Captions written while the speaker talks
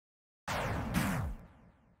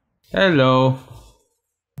Hello.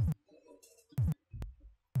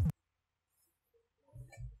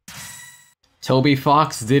 Toby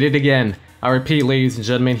Fox did it again. I repeat, ladies and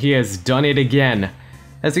gentlemen, he has done it again.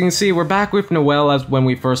 As you can see, we're back with Noelle as when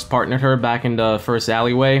we first partnered her back in the first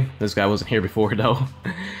alleyway. This guy wasn't here before though.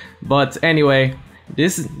 But anyway,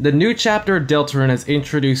 the new chapter of Deltarune has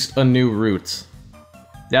introduced a new route.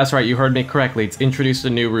 That's right, you heard me correctly, it's introduced a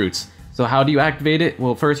new route. So how do you activate it?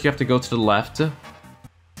 Well, first you have to go to the left.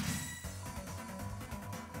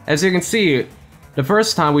 As you can see, the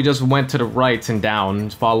first time we just went to the right and down,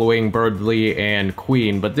 following Berdly and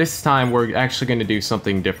Queen, but this time we're actually going to do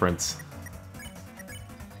something different.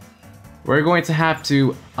 We're going to have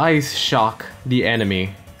to ice shock the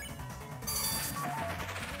enemy.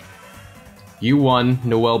 You won,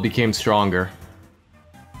 Noelle became stronger.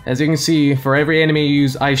 As you can see, for every enemy you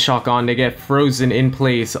use ice shock on, they get frozen in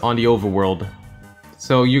place on the overworld.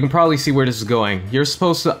 So you can probably see where this is going. You're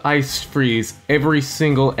supposed to ice freeze every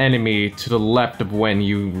single enemy to the left of when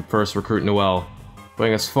you first recruit Noelle,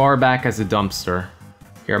 going as far back as the dumpster.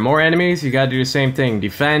 Here are more enemies, you gotta do the same thing.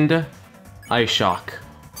 Defend, ice shock.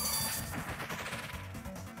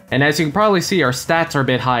 And as you can probably see, our stats are a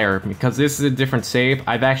bit higher, because this is a different save.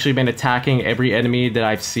 I've actually been attacking every enemy that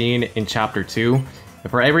I've seen in Chapter 2. And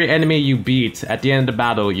for every enemy you beat, at the end of the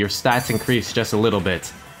battle, your stats increase just a little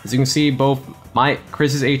bit. As you can see, both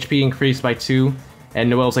Chris's HP increased by 2, and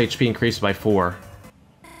Noelle's HP increased by 4.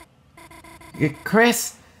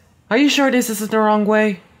 Chris, are you sure this isn't the wrong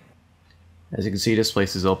way? As you can see, this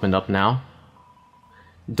place is opened up now.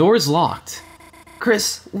 Door's locked.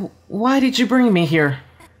 Chris, why did you bring me here?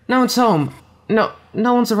 No one's home. No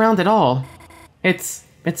one's around at all. It's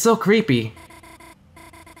so creepy.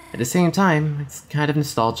 At the same time, it's kind of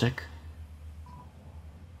nostalgic.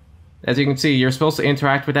 As you can see, you're supposed to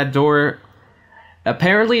interact with that door.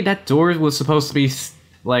 Apparently, that door was supposed to be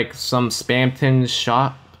like some Spamton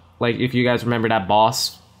shop. Like, if you guys remember that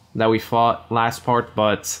boss that we fought last part,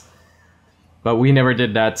 but we never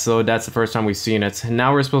did that, so that's the first time we've seen it. And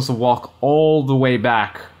now we're supposed to walk all the way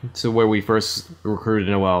back to where we first recruited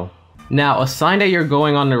Noelle. Now, a sign that you're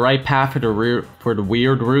going on the right path for the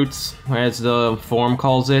weird routes, as the forum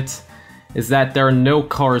calls it, is that there are no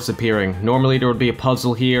cars appearing. Normally there would be a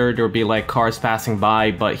puzzle here, there would be like cars passing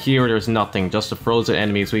by, but here there's nothing, just the frozen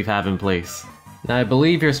enemies we have in place. Now I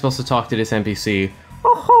believe you're supposed to talk to this NPC.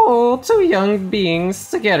 Oh, two young beings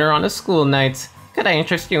together on a school night. Could I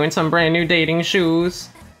interest you in some brand new dating shoes?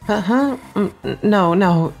 Uh-huh,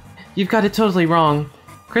 no, you've got it totally wrong.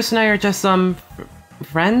 Chris and I are just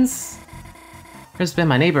friends? Chris has been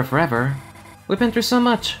my neighbor forever. We've been through so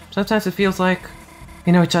much, sometimes it feels like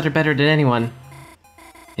we know each other better than anyone.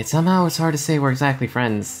 Yet somehow it's hard to say we're exactly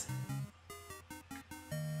friends.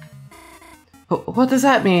 What does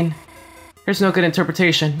that mean? There's no good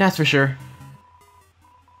interpretation, that's for sure.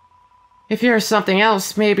 If you're something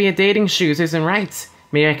else, maybe a dating shoes isn't right.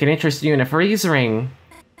 Maybe I can interest you in a freeze ring.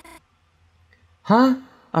 Huh?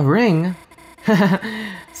 A ring?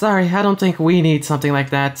 Sorry, I don't think we need something like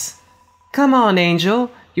that. Come on, Angel.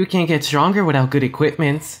 You can't get stronger without good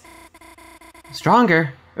equipment.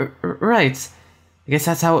 Stronger? Right. I guess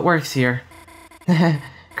that's how it works here.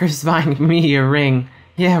 Chris buying me a ring.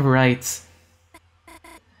 Yeah, right.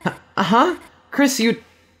 Huh? Chris, you'd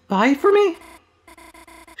buy it for me?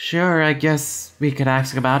 Sure, I guess we could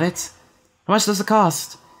ask about it. How much does it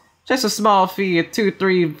cost? Just a small fee of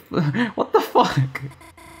 2-3... What the fuck?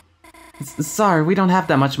 Sorry, we don't have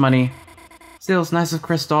that much money. Still, it's nice of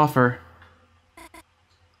Chris to offer.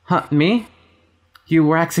 Huh, me? You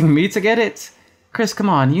were asking me to get it? Chris, come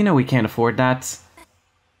on, you know we can't afford that.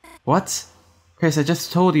 What? Chris, I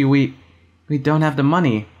just told you we don't have the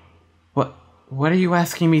money. What are you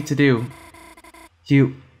asking me to do?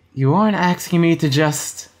 You aren't asking me to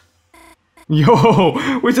just...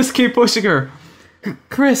 Yo, we just keep pushing her.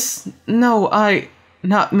 Chris, no,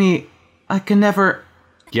 not me. I can never...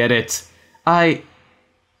 Get it.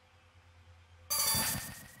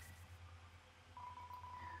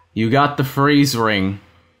 You got the freeze ring.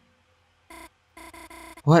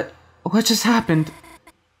 What just happened?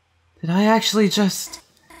 Did I actually just...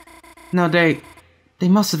 No, they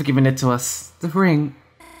must have given it to us. The ring.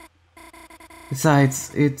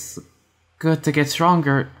 Besides, it's good to get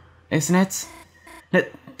stronger, isn't it?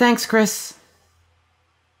 Thanks, Chris.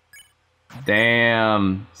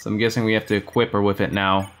 Damn. So I'm guessing we have to equip her with it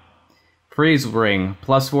now. Freeze ring.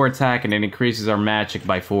 +4 attack, and it increases our magic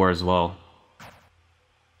by 4 as well.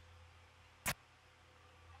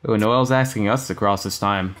 Oh, Noelle's asking us to cross this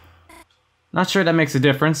time. Not sure that makes a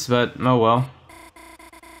difference, but oh well.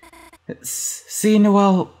 See,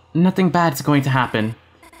 Noelle, nothing bad's going to happen.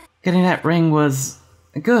 Getting that ring was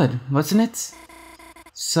good, wasn't it?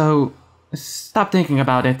 So, stop thinking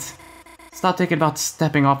about it. Stop thinking about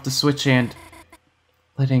stepping off the switch and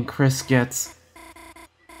letting Chris get...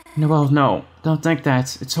 No, don't think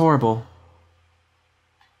that. It's horrible.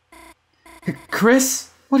 Chris?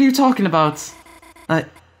 What are you talking about? I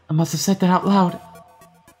must have said that out loud.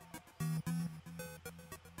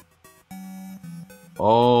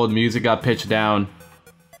 Oh, the music got pitched down.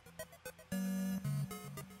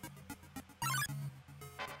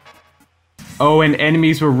 Oh, and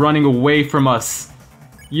enemies were running away from us.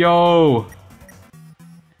 Yo!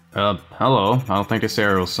 Hello. I don't think this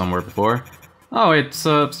area was somewhere before. Oh, it's,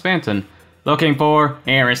 Spamton. Looking for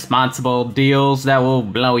irresponsible deals that will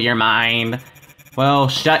blow your mind. Well,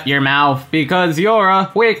 shut your mouth, because you're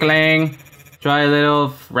a weakling. Try a little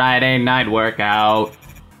Friday night workout.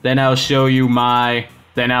 Then I'll show you my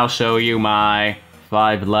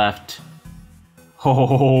 5 left.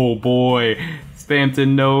 Oh boy,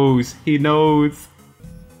 Spamton knows. He knows.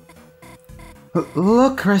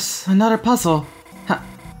 Look, Chris, another puzzle.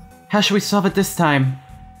 How should we solve it this time?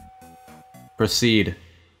 Proceed.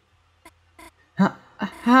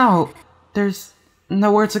 How? There's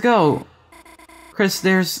nowhere to go. Chris,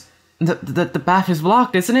 there's... The bath is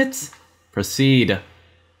blocked, isn't it? Proceed.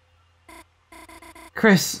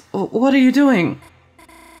 Chris, what are you doing?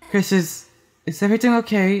 Chris, is everything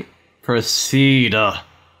okay? Proceed.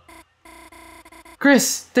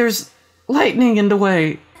 Chris, there's lightning in the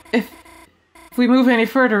way. If we move any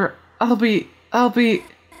further, I'll be...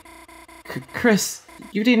 Chris,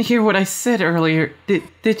 you didn't hear what I said earlier.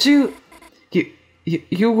 Did you?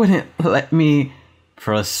 You wouldn't let me...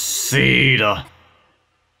 Proceed.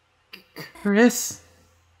 Chris?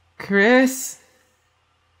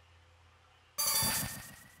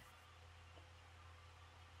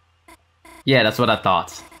 Yeah, that's what I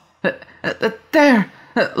thought. There!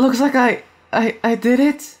 Looks like I did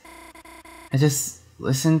it. I just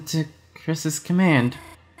listened to Chris's command.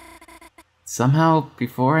 Somehow,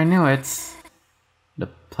 before I knew it, the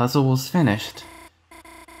puzzle was finished.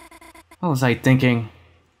 What was I thinking?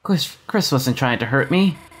 Chris wasn't trying to hurt me.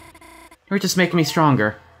 You were just making me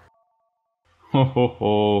stronger. Ho ho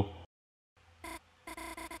ho.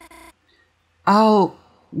 I'll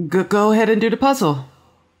go ahead and do the puzzle.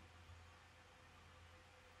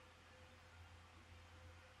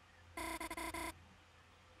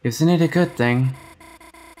 Isn't it a good thing?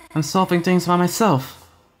 I'm solving things by myself.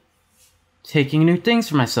 Taking new things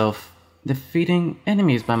for myself. Defeating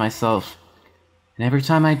enemies by myself. And every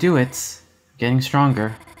time I do it, getting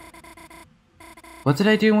stronger. What did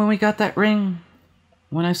I do when we got that ring?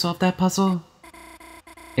 When I solved that puzzle?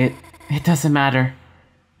 It doesn't matter.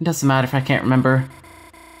 It doesn't matter if I can't remember.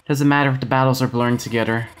 It doesn't matter if the battles are blurring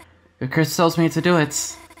together. If Chris tells me to do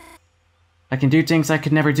it, I can do things I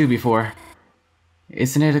could never do before.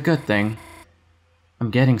 Isn't it a good thing?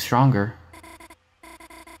 I'm getting stronger.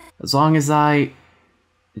 As long as I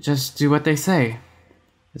just do what they say.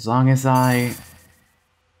 As long as I'll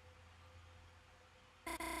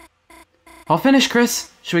finish, Chris.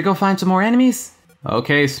 Should we go find some more enemies?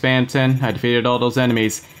 Okay, Spamton, I defeated all those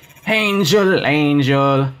enemies. Angel,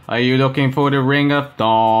 are you looking for the Ring of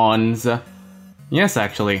Dawns? Yes,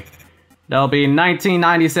 actually. That'll be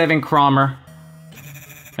 1997 Cromer.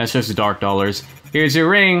 That's just dark dollars. Here's your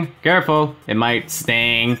ring. Careful, it might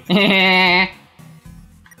sting.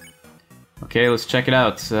 Okay, let's check it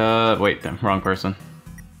out. Wait, wrong person.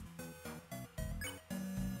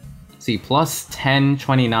 See, plus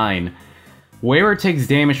 1029. Wearer takes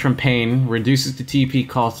damage from pain, reduces the TP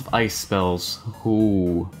cost of ice spells.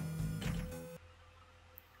 Ooh.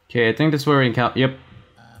 Okay, I think that's where we encounter. Yep.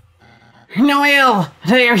 Noel!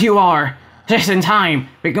 There you are! Just in time.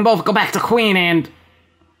 We can both go back to Queen and...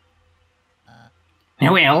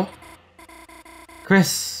 Noel?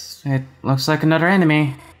 Chris, it looks like another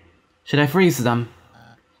enemy. Should I freeze them?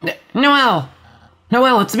 Noel!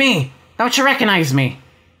 Noel, it's me! Don't you recognize me?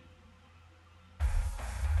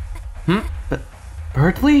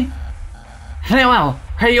 Berdly? Noel,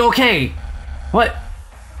 are you okay? What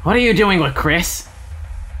are you doing with Chris?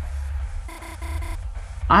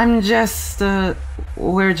 I'm just,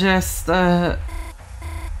 we're just,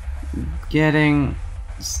 getting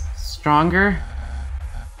stronger?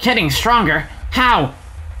 Getting stronger? How?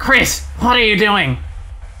 Chris, what are you doing?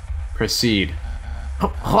 Proceed.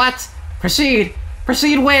 What? Proceed?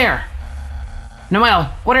 Proceed where? Noel,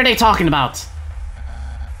 what are they talking about?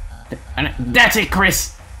 That's it,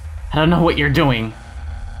 Chris. I don't know what you're doing.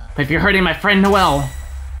 But if you're hurting my friend Noel,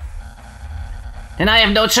 then I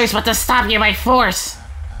have no choice but to stop you by force.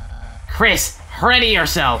 Chris, ready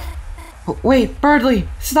yourself. Wait, Berdly,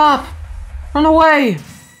 stop! Run away!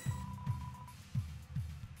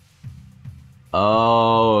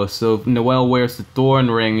 Oh, so if Noelle wears the Thorn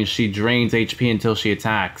Ring, she drains HP until she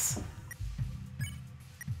attacks.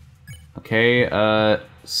 Okay,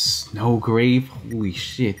 Snowgrave? Holy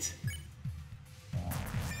shit.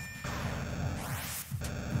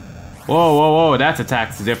 Whoa, whoa, whoa, that's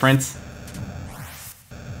attack's difference.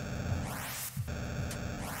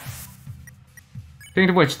 Speaking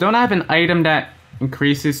of which, don't I have an item that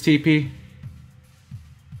increases TP?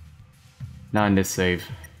 Not in this save.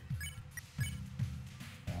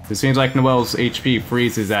 It seems like Noelle's HP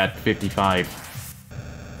freezes at 55.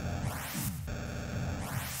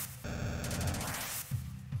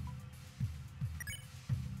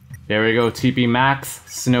 There we go, TP max,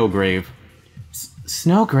 Snowgrave.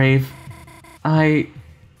 Snowgrave? I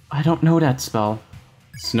don't know that spell.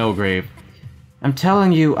 Snowgrave. I'm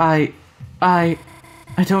telling you, I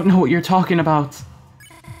don't know what you're talking about.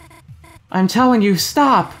 I'm telling you,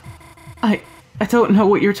 stop! I don't know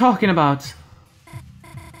what you're talking about.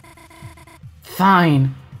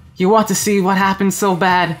 Fine. You want to see what happens so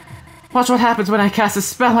bad? Watch what happens when I cast a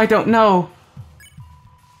spell I don't know.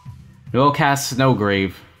 Noelle casts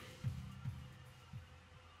Snowgrave.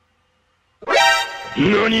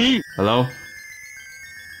 NANI? Hello?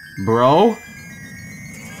 Bro?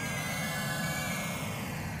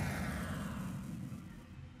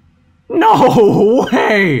 No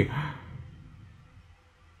way!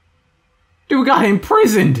 Dude got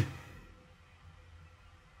imprisoned!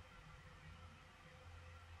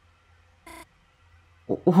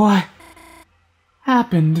 What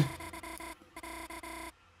happened?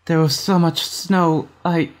 There was so much snow,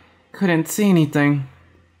 I couldn't see anything.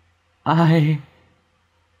 I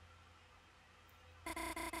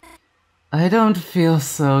don't feel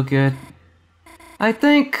so good. I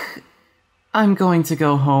think I'm going to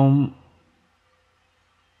go home.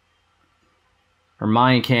 Her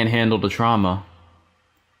mind can't handle the trauma.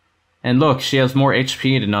 And look, she has more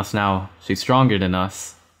HP than us now. She's stronger than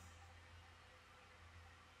us.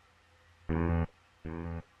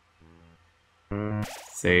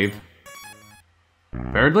 Save.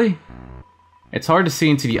 Berdly? It's hard to see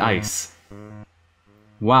into the ice.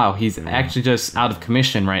 Wow, he's actually just out of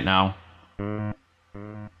commission right now.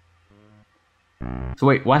 So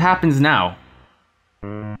wait, what happens now?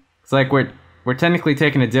 It's like we're technically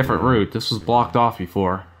taking a different route. This was blocked off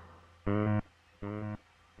before.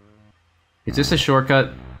 Is this a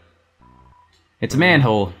shortcut? It's a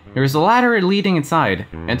manhole. There's a ladder leading inside.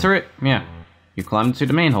 Enter it? Yeah. You climb into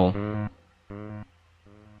the manhole.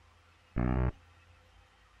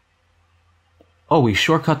 Oh, we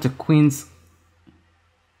shortcut to Queen's...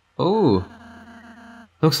 Oh.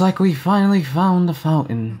 Looks like we finally found the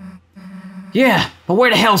fountain. Yeah, but where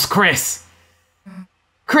the hell's Chris?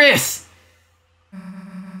 Chris!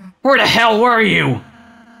 Where the hell were you?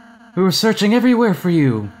 We were searching everywhere for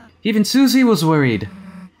you. Even Susie was worried.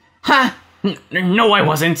 Ha! No, I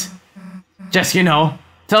wasn't. Just, you know,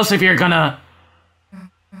 tell us if you're gonna...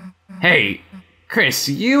 Hey, Chris,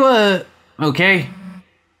 you, okay?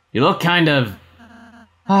 You look kind of...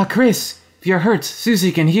 Chris, if you're hurt,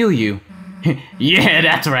 Susie can heal you. Yeah,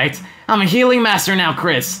 that's right. I'm a healing master now,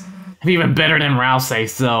 Chris. I'm even better than Rousey,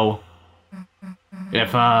 so...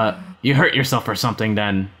 If, you hurt yourself or something,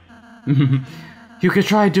 then... You could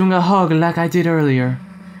try doing a hug like I did earlier.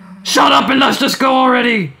 Shut up and let's just go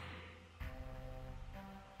already!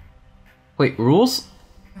 Wait, rules?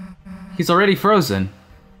 He's already frozen.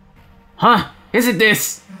 Huh? Is it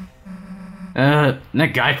this?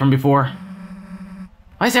 That guy from before?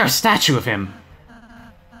 Why is there a statue of him?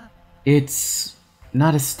 It's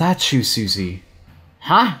not a statue, Susie.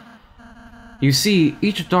 Huh? You see,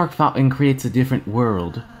 each dark fountain creates a different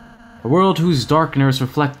world. A world whose darkeners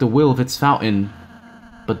reflect the will of its fountain.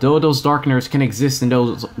 But though those darkeners can exist in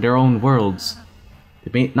their own worlds,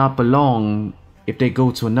 they may not belong if they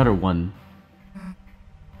go to another one.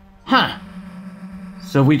 Huh.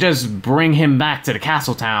 So we just bring him back to the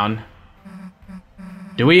castle town.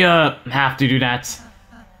 Do we, have to do that?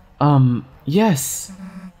 Yes.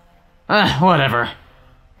 Whatever.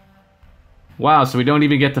 Wow, so we don't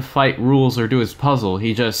even get to fight rules or do his puzzle.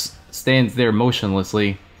 He just stands there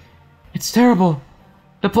motionlessly. It's terrible.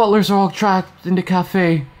 The butlers are all trapped in the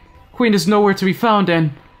cafe. Queen is nowhere to be found,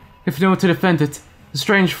 and if no one to defend it, a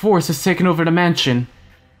strange force has taken over the mansion.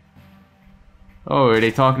 Oh, are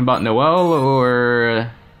they talking about Noelle,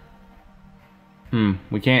 or...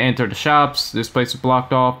 we can't enter the shops. This place is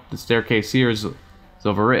blocked off. The staircase here is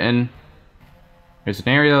overwritten. There's an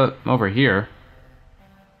area over here.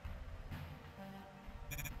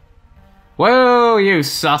 Whoa, you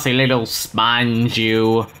saucy little sponge,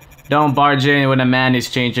 you. Don't barge in when a man is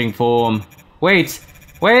changing form. Wait!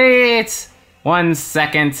 1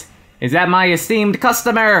 second. Is that my esteemed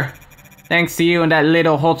customer? Thanks to you and that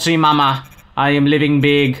little Hochi mama, I am living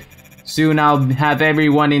big. Soon I'll have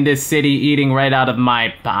everyone in this city eating right out of my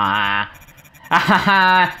pie. Ha ha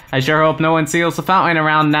ha! I sure hope no one steals the fountain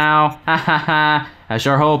around now. Ha ha ha! I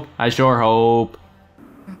sure hope.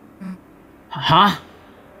 Huh?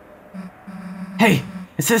 Hey,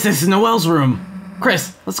 it says this is Noelle's room.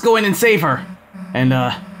 Chris, let's go in and save her. And,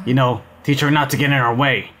 you know, teach her not to get in our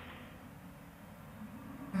way.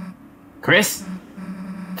 Chris?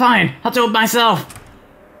 Fine, I'll do it myself.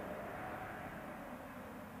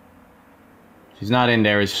 She's not in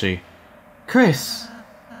there, is she? Chris,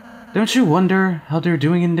 don't you wonder how they're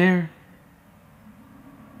doing in there?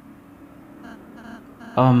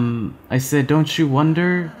 I said, don't you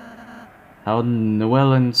wonder how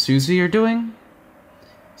Noelle and Susie are doing?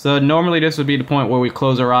 So normally this would be the point where we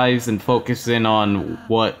close our eyes and focus in on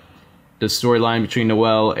what the storyline between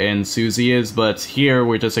Noelle and Susie is, but here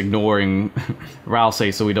we're just ignoring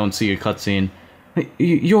Ralsei so we don't see a cutscene.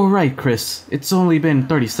 You're right, Chris. It's only been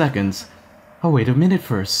 30 seconds. I'll wait a minute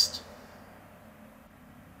first.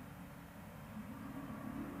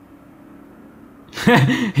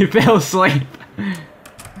 He fell asleep.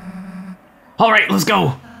 Alright, let's go!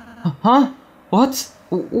 Huh? What?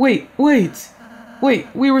 Wait,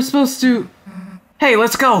 we were supposed to... Hey,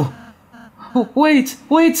 let's go! Wait,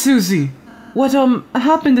 Susie! What,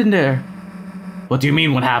 happened in there? What do you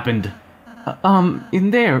mean, what happened?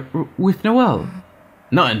 In there, with Noelle.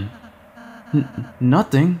 Nothing.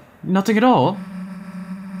 Nothing? Nothing at all?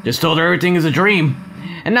 Just told her everything is a dream,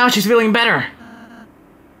 and now she's feeling better.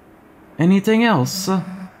 Anything else?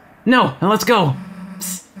 No, and let's go!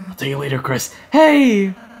 Psst, I'll tell you later, Chris.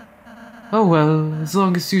 Hey! Oh well, as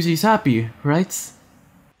long as Susie's happy, right?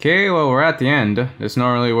 Okay, well, we're at the end. That's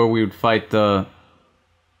normally where we would fight the...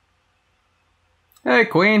 Hey,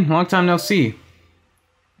 Queen, long time no see.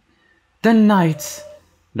 The night.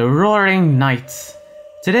 The roaring night.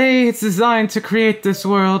 Today, it's designed to create this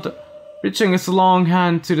world, reaching its long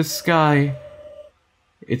hand to the sky.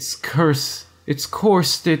 It's coursed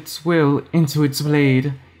its will into its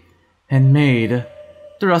blade, and made,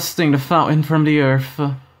 thrusting the fountain from the earth.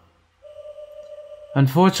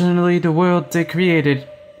 Unfortunately, the world they created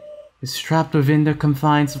is trapped within the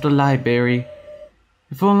confines of the library.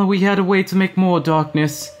 If only we had a way to make more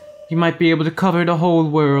darkness, we might be able to cover the whole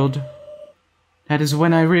world. That is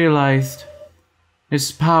when I realized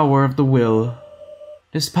this power of the will,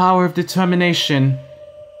 this power of determination.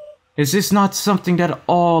 Is this not something that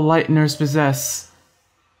all Lighteners possess?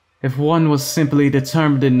 If one was simply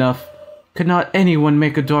determined enough, could not anyone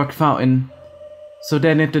make a dark fountain? So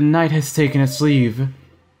then if the night has taken its leave,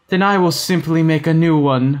 then I will simply make a new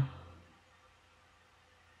one.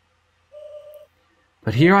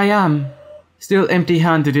 But here I am, still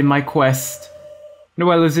empty-handed in my quest.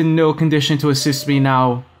 Noelle is in no condition to assist me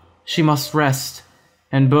now. She must rest.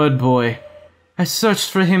 And Bird Boy, I searched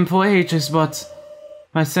for him for ages, but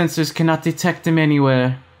my sensors cannot detect him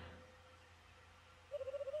anywhere.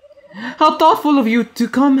 How thoughtful of you to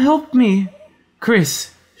come help me.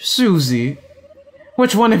 Chris, Susie,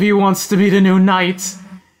 which one of you wants to be the new knight?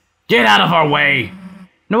 Get out of our way!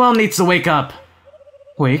 Noelle needs to wake up.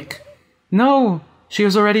 Wake? No, she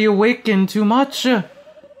has already awakened too much.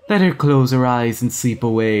 Let her close her eyes and sleep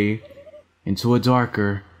away into a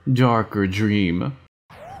darker, darker dream.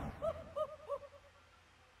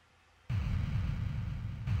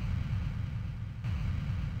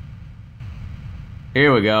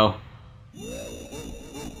 Here we go.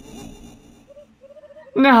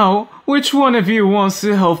 Now, which one of you wants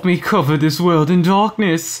to help me cover this world in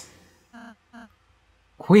darkness?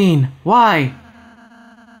 Queen, why?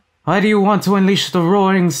 Why do you want to unleash the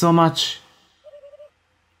roaring so much?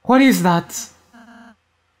 What is that?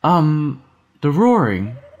 The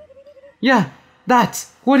roaring? Yeah, that!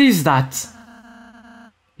 What is that?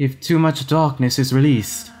 If too much darkness is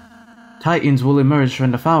released, Titans will emerge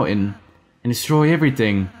from the fountain and destroy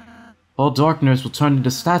everything. All darkness will turn into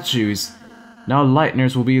statues. Now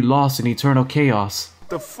Lighteners will be lost in eternal chaos.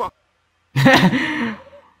 The fuck?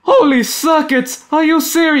 Holy suckets! Are you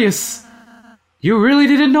serious? You really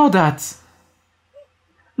didn't know that?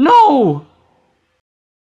 No!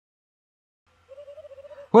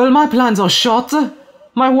 Well, my plans are shot.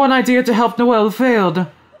 My one idea to help Noelle failed.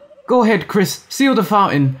 Go ahead, Chris. Seal the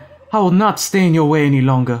fountain. I will not stay in your way any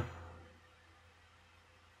longer.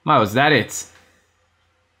 Wow, was that it?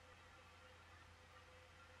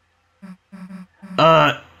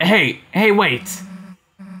 Hey, wait.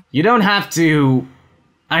 You don't have to...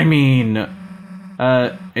 I mean...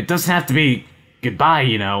 it doesn't have to be goodbye,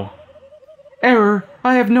 you know. Error,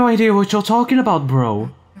 I have no idea what you're talking about, bro.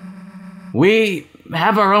 We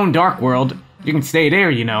have our own dark world. You can stay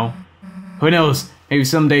there, you know. Who knows, maybe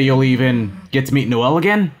someday you'll even get to meet Noelle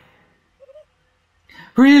again?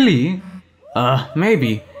 Really?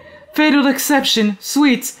 Maybe. Fatal exception,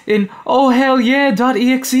 sweet in oh hell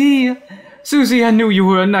yeah.exe. Susie, I knew you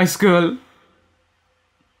were a nice girl.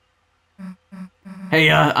 Hey,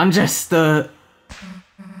 I'm just,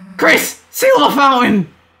 Chris! Seal the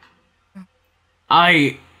fountain!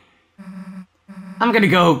 I'm gonna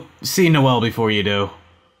go see Noelle before you do.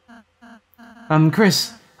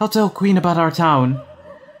 Chris, I'll tell Queen about our town.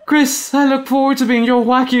 Chris, I look forward to being your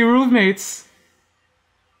wacky roommates.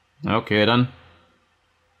 Okay, then.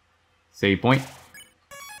 Save point.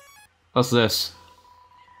 What's this?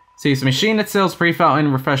 See, it's a machine that sells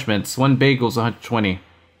pre-fountain refreshments. One bagel's 120.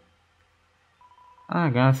 I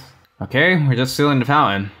guess. Okay, we're just sealing the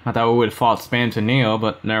fountain. I thought we would have fought Spamton Neo,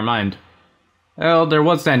 but never mind. Well, there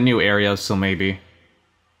was that new area, so maybe.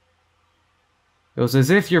 It was as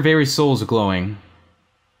if your very soul's glowing.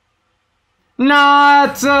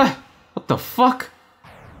 Not! What the fuck?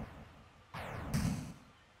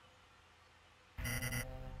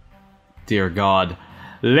 Dear God.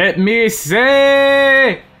 Let me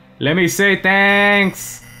say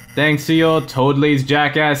thanks. Thanks to your totally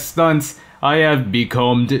jackass stunts, I have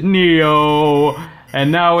become Neo.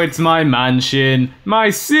 And now it's my mansion, my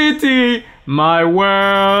city, my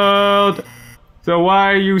world. So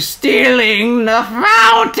why are you stealing the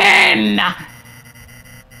fountain?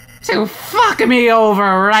 To fuck me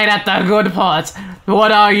over right at the good part.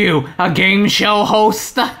 What are you, a game show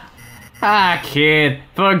host? Ah, kid,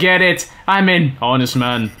 forget it. I'm an honest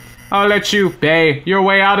man. I'll let you pay your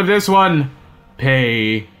way out of this one.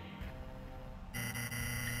 Pay.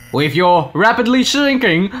 With your rapidly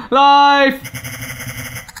shrinking life.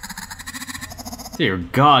 Dear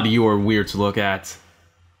God, you are weird to look at.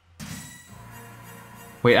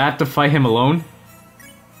 Wait, I have to fight him alone?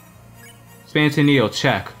 Spamton Neo,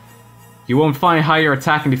 check. You won't find higher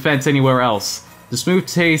attack and defense anywhere else. The smooth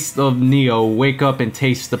taste of Neo, wake up and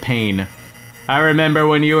taste the pain. I remember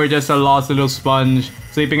when you were just a lost little sponge,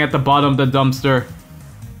 sleeping at the bottom of the dumpster.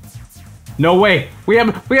 No way! We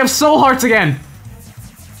have soul hearts again!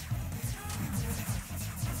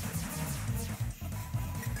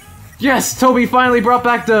 Yes! Toby finally brought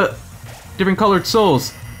back the different colored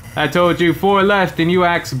souls. I told you 4 left and you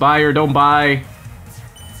asked buy or don't buy.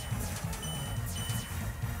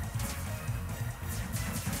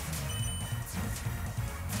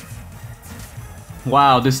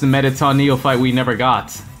 Wow, this is the Spamton Neo fight we never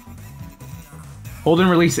got. Hold and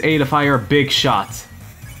release A to fire a big shot.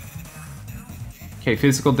 Okay,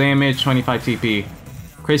 physical damage, 25 TP.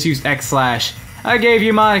 Chris used X/. I gave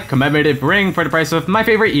you my commemorative ring for the price of my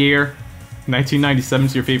favorite year. 1997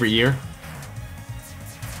 is your favorite year?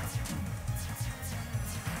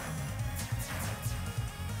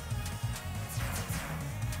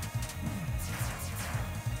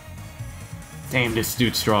 Damn, this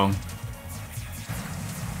dude's strong.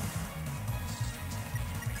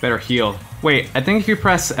 Better heal. Wait, I think if you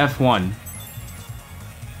press F1.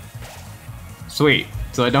 Sweet,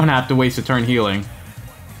 so I don't have to waste a turn healing.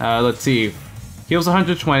 Let's see. Heals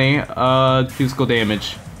 120, physical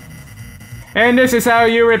damage. And this is how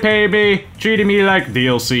you repay me, treating me like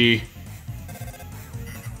DLC.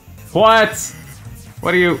 What?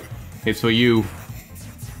 What are you? It's for you.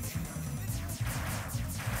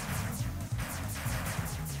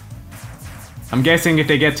 I'm guessing if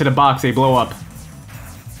they get to the box, they blow up.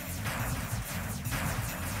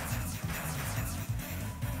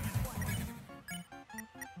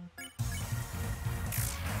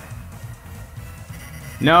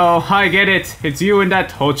 No, I get it. It's you and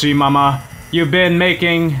that Hochi mama. You've been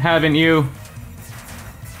making, haven't you?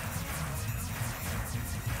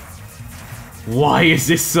 Why is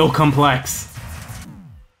this so complex?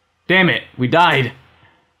 Damn it, we died.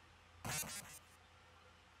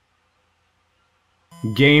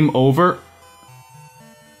 Game over?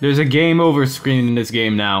 There's a game over screen in this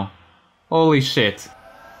game now. Holy shit.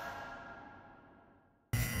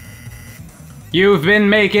 You've been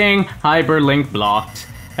making hyperlink blocked.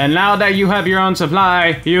 And now that you have your own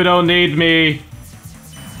supply, you don't need me.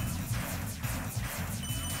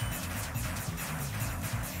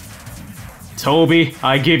 Toby,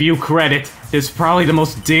 I give you credit. This is probably the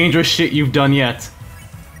most dangerous shit you've done yet.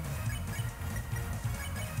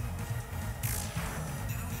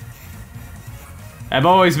 I've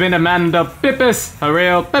always been a man of Pipis, a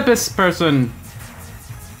real Pipis person.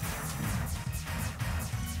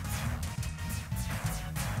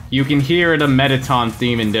 You can hear the Mettaton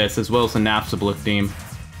theme in this, as well as the Napstablook theme.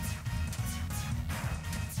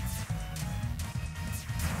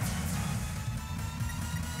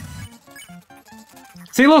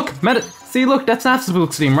 See, look! See, look, that's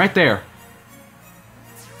Absolute Steam right there.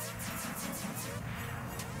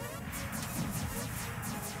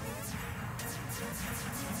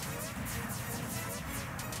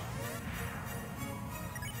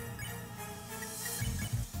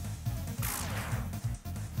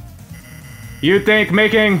 You think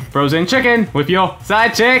making frozen chicken with your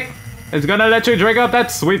side chick is gonna let you drink up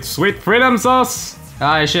that sweet, sweet freedom sauce?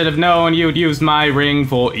 I should have known you'd use my ring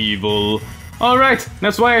for evil. Alright,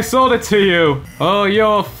 that's why I sold it to you. Oh,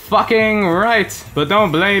 you're fucking right. But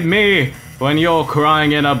don't blame me when you're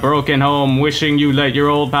crying in a broken home wishing you let your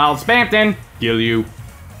old pal Spamton kill you.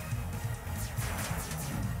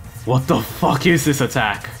 What the fuck is this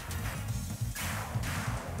attack?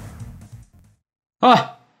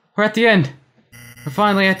 Ah, we're at the end. We're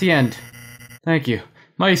finally at the end. Thank you.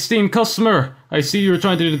 My esteemed customer, I see you're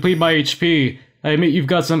trying to deplete my HP. I admit you've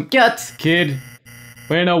got some guts, kid.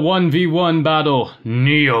 But in a 1v1 battle,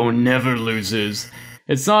 Neo never loses.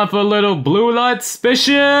 It's time for a little blue light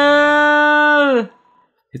special!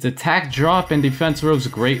 Its attack drop and defense rose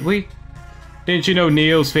greatly? Didn't you know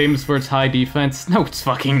Neo's famous for its high defense? No, it's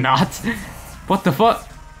fucking not. What the fuck?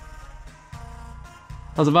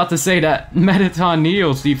 I was about to say that Mettaton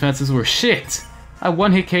Neo's defenses were shit. I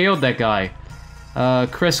one-hit KO'd that guy.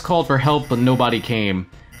 Chris called for help, but nobody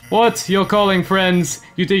came. What? You're calling friends?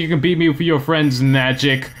 You think you can beat me with your friend's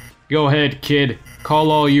magic? Go ahead, kid.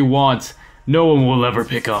 Call all you want. No one will ever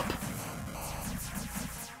pick up.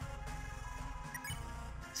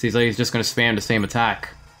 Seems like he's just gonna spam the same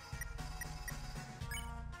attack.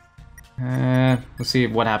 Let's see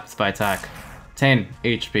what happens by attack. 10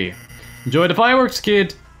 HP. Enjoy the fireworks,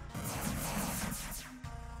 kid!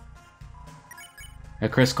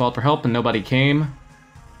 Chris called for help and nobody came.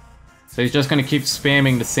 So he's just gonna keep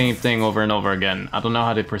spamming the same thing over and over again. I don't know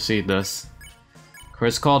how to proceed this.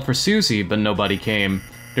 Chris called for Susie, but nobody came.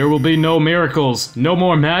 There will be no miracles, no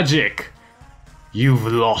more magic. You've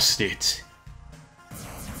lost it.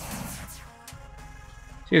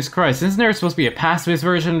 Jesus Christ, isn't there supposed to be a pacifist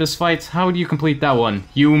version of this fight? How would you complete that one?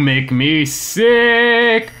 You make me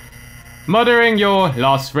sick! Muttering your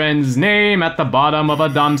lost friend's name at the bottom of a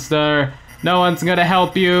dumpster. No one's gonna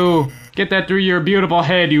help you. Get that through your beautiful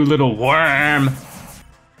head, you little worm.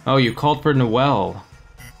 Oh, you called for Noelle.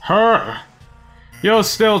 Her? You're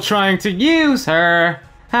still trying to use her.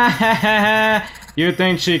 Ha ha ha ha. You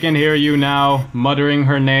think she can hear you now, muttering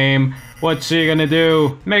her name? What's she gonna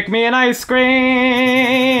do? Make me an ice cream!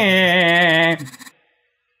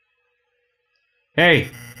 Hey,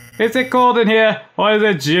 is it cold in here, or is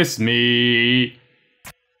it just me?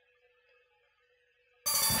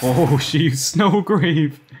 Oh, she used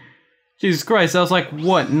Snowgrave. Jesus Christ, that was like,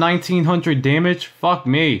 what, 1900 damage? Fuck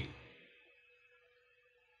me.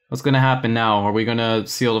 What's gonna happen now? Are we gonna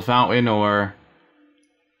seal the fountain, or...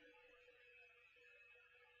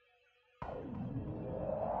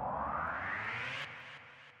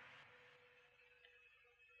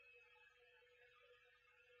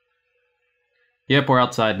 Yep, we're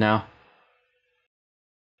outside now.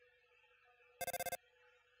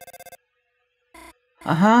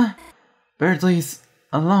 Uh-huh. Berdly's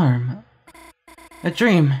alarm. A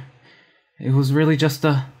dream. It was really just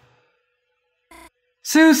a...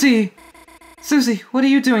 Susie! Susie, what are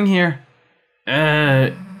you doing here?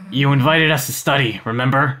 You invited us to study,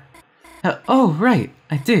 remember? Oh, right.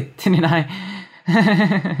 I did, didn't I?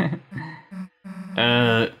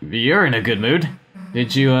 You're in a good mood.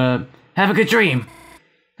 Did you, have a good dream?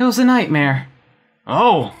 It was a nightmare.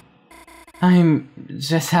 Oh! I'm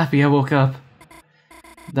just happy I woke up.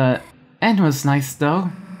 The end was nice,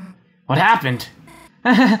 though. What happened?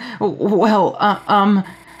 Well,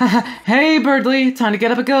 hey, Berdly, time to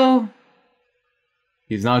get up and go.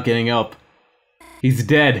 He's not getting up. He's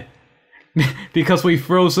dead. Because we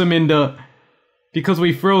froze him in the... Because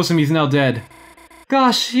we froze him, he's now dead.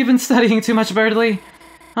 Gosh, you've been studying too much, Berdly.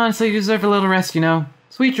 Honestly, you deserve a little rest, you know.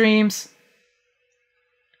 Sweet dreams.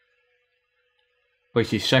 Wait,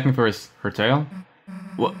 she's checking for her tail?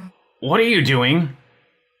 What are you doing?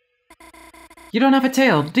 You don't have a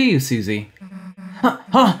tail, do you, Susie?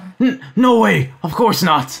 No way! Of course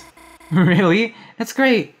not! Really? That's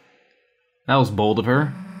great. That was bold of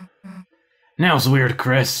her. That was weird,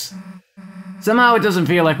 Chris. Somehow it doesn't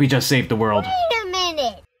feel like we just saved the world. Wait a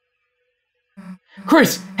minute!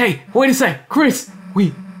 Chris! Hey, wait a sec! Chris!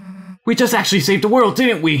 We just actually saved the world,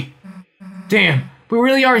 didn't we? Damn, we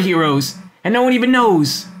really are heroes, and no one even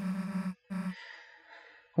knows!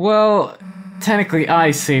 Well, technically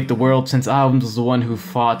I saved the world since I was the one who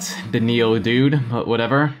fought the Neo dude, but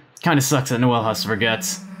whatever. Kinda sucks that Noelle has to forget.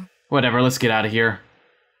 Whatever, let's get out of here.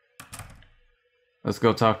 Let's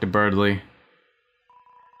go talk to Berdly.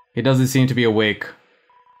 He doesn't seem to be awake.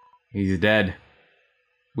 He's dead.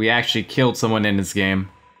 We actually killed someone in this game.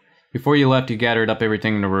 Before you left, you gathered up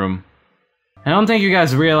everything in the room. I don't think you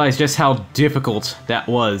guys realize just how difficult that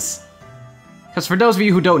was. Because for those of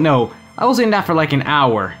you who don't know, I was in that for like an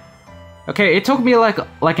hour. Okay, it took me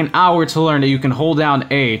like an hour to learn that you can hold down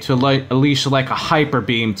A to unleash like a hyper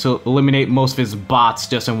beam to eliminate most of his bots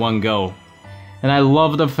just in one go. And I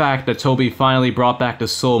love the fact that Toby finally brought back the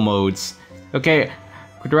soul modes. Okay,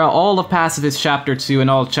 throughout all of Pacifist Chapter 2 and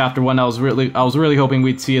all of Chapter 1, I was really hoping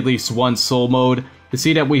we'd see at least one soul mode. To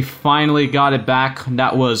see that we finally got it back,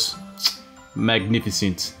 that was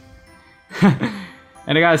magnificent.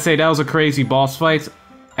 And I gotta say, that was a crazy boss fight.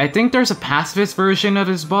 I think there's a pacifist version of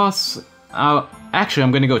this boss. Actually,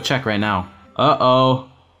 I'm gonna go check right now. Uh-oh.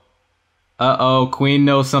 Uh-oh, Queen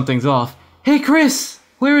knows something's off. Hey, Chris!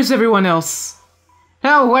 Where is everyone else?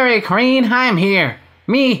 Don't worry, Queen, I'm here.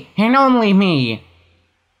 Me, and only me.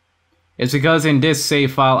 It's because in this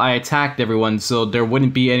save file, I attacked everyone, so there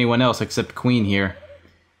wouldn't be anyone else except Queen here.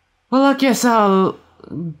 Well, I guess I'll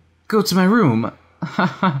go to my room.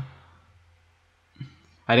 I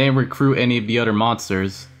didn't recruit any of the other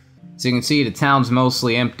monsters. So you can see the town's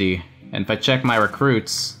mostly empty, and if I check my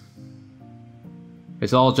recruits,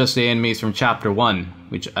 it's all just the enemies from Chapter 1,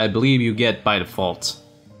 which I believe you get by default.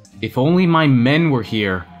 If only my men were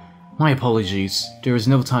here. My apologies, there is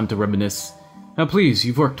no time to reminisce. Now please,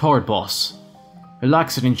 you've worked hard, boss.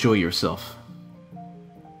 Relax and enjoy yourself.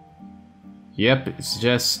 Yep, it's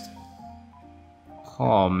just...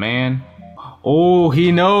 Oh man. Oh,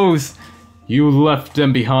 he knows! You left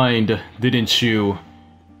them behind, didn't you?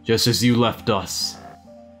 Just as you left us.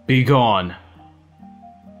 Be gone.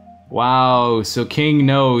 Wow, so King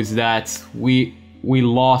knows that we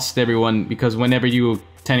lost everyone because whenever you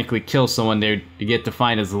technically kill someone, they get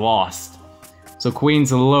defined as lost. So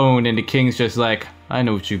Queen's alone and the King's just like, I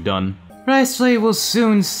know what you've done. Risley will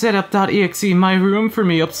soon set up .exe in my room for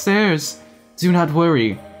me upstairs. Do not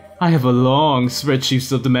worry. I have a long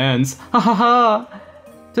spreadsheet of demands. Ha ha ha!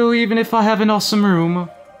 Though even if I have an awesome room,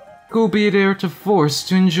 who'll be there to force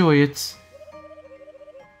to enjoy it?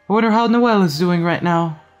 I wonder how Noelle is doing right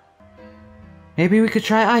now. Maybe we could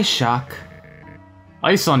try Ice Shock.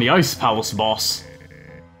 Ice on the ice palace, boss.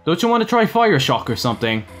 Don't you want to try Fire Shock or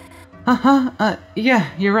something? Yeah,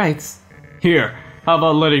 you're right. Here, how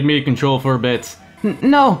about letting me control for a bit?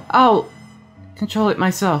 No, I'll control it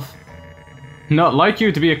myself. Not like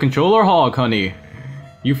you to be a controller hog, honey.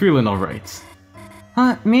 You feeling alright?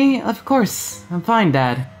 Me? Of course. I'm fine,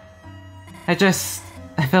 Dad. I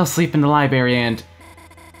fell asleep in the library and...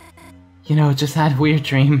 You know, just had a weird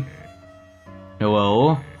dream.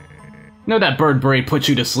 Noelle? No, that bird brain put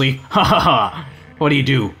you to sleep. Ha ha ha! What do you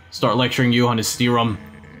do? Start lecturing you on his theorem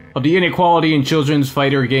of the inequality in children's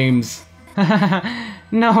fighter games?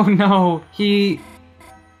 No, he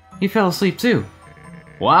fell asleep too.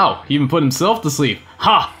 Wow, he even put himself to sleep.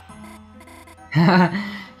 Ha!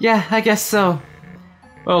 Yeah, I guess so.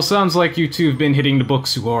 Well, sounds like you two have been hitting the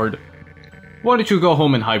books too hard. Why don't you go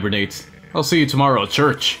home and hibernate? I'll see you tomorrow at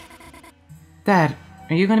church. Dad,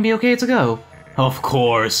 are you gonna be okay to go? Of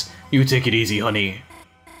course. You take it easy, honey.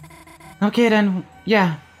 Okay then,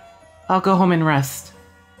 yeah. I'll go home and rest.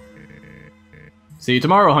 See you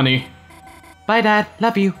tomorrow, honey. Bye, Dad.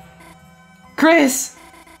 Love you. Chris!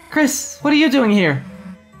 Chris, what are you doing here?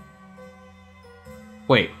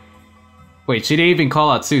 Wait, she didn't even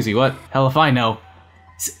call out Susie. What? Hell if I know.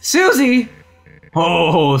 Susie!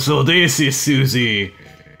 Oh, so this is Susie.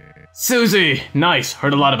 Susie! Nice,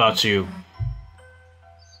 heard a lot about you.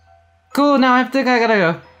 Cool, now I think I gotta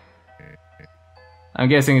go. I'm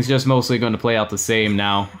guessing it's just mostly going to play out the same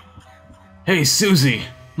now. Hey, Susie!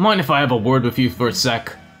 Mind if I have a word with you for a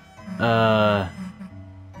sec?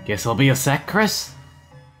 Guess I'll be a sec, Chris?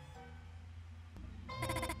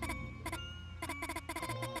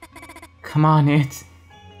 Come on, it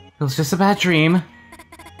was just a bad dream.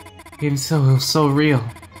 Even so, it was so real.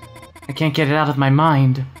 I can't get it out of my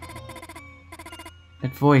mind.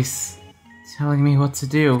 That voice telling me what to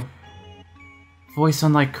do. Voice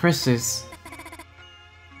unlike Chris's.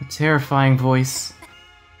 A terrifying voice.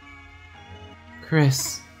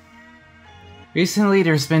 Chris. Recently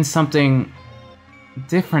there's been something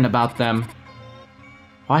different about them.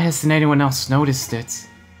 Why hasn't anyone else noticed it?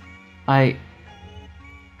 I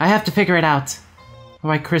have to figure it out.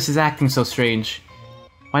 Why Chris is acting so strange.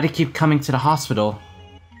 Why they keep coming to the hospital.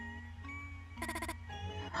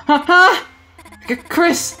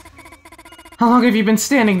 Chris! How long have you been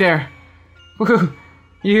standing there? Woo,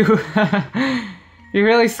 you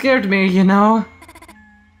really scared me, you know?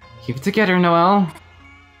 Keep it together, Noelle.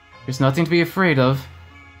 There's nothing to be afraid of.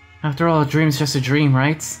 After all, a dream's just a dream,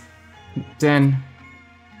 right? Then...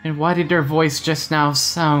 And why did their voice just now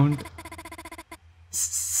sound...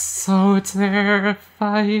 so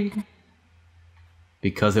terrifying?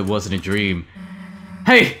 Because it wasn't a dream.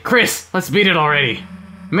 Hey, Chris! Let's beat it already!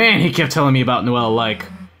 Man, he kept telling me about Noelle, like...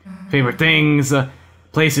 favorite things,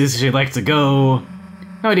 places she'd like to go...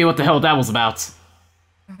 No idea what the hell that was about.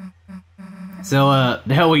 So,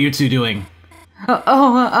 the hell were you two doing?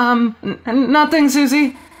 Nothing,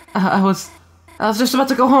 Susie. I was just about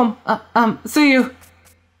to go home. See you.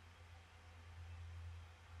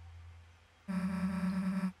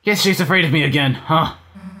 Guess she's afraid of me again, huh?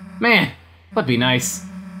 Man, that'd be nice.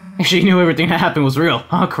 If she knew everything that happened was real,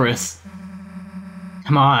 huh, Chris?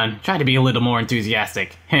 Come on, try to be a little more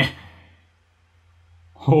enthusiastic. Heh.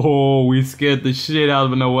 Oh, we scared the shit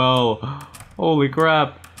out of Noelle. Holy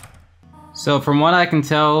crap. So from what I can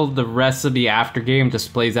tell, the rest of the aftergame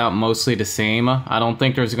just plays out mostly the same. I don't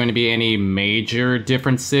think there's going to be any major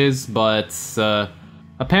differences, but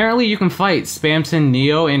apparently you can fight Spamton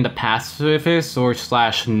Neo in the Pacifist or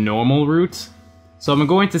 / normal route. So I'm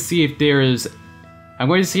going to see if I'm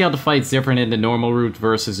going to see how the fight's different in the normal route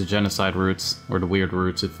versus the genocide routes, or the weird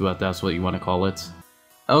routes if that's what you want to call it.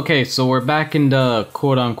 Okay, so we're back in the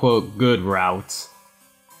quote-unquote good route.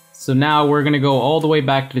 So now we're gonna go all the way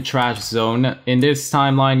back to the trash zone. In this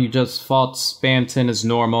timeline, you just fought Spamton as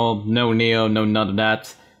normal, no Neo, no none of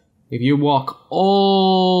that. If you walk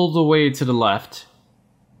all the way to the left,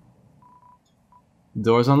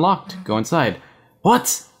 door's unlocked. Go inside.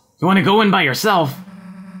 What? You wanna go in by yourself?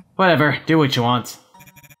 Whatever, do what you want.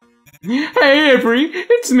 Hey Avery,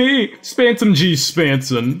 it's me, Spamton G.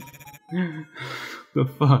 Spamton. The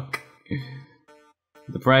fuck?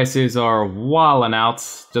 The prices are wallin' out.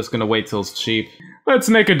 Just gonna wait till it's cheap. Let's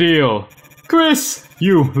make a deal. Chris,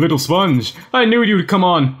 you little sponge. I knew you'd come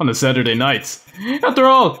on a Saturday night. After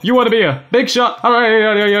all, you want to be a big shot.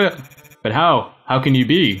 But how? How can you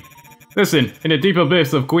be? Listen, in the deep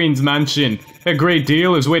abyss of Queen's Mansion, a great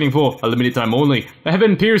deal is waiting for a limited time only. A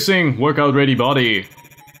heaven-piercing, workout-ready body.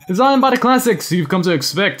 Designed by the classics you've come to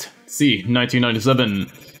expect. See,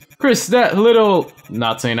 1997. Chris, that little...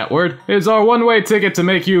 not saying that word, is our one-way ticket to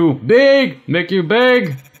make you big! Make you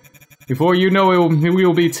big! Before you know it, we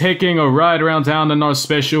will be taking a ride around town in our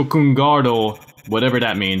special Kungardo, whatever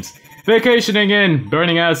that means. Vacationing in,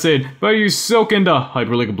 burning acid, while you soak in the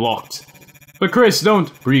hyperlink blocked. But Chris,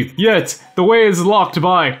 don't breathe yet! The way is locked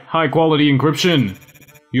by high-quality encryption.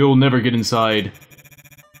 You'll never get inside.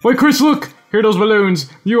 Wait, Chris, look! Hear those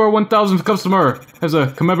balloons? You are 1,000th customer. As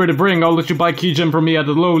a commemorative ring, I'll let you buy Keygen from me at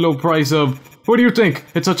a low, low price of... What do you think?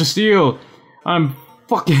 It's such a steal. I'm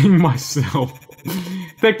fucking myself.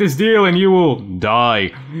 Take this deal and you will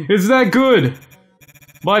die. Is that good?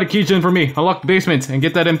 Buy the Keygen from me, unlock the basement, and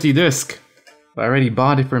get that empty disc. I already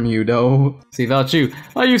bought it from you, though. See, about you,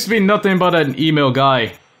 I used to be nothing but an email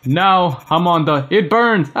guy. Now, I'm on the it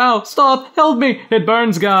burns, ow, stop, help me, it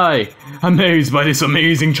burns guy. Amazed by this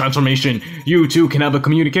amazing transformation, you too can have a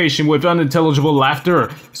communication with unintelligible laughter.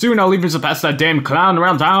 Soon I'll even surpass that damn clown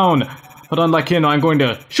around town. But unlike him, I'm going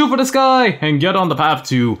to shoot for the sky and get on the path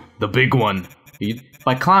to the big one.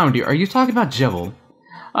 By clown, are you talking about Jevil?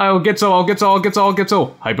 I'll get so.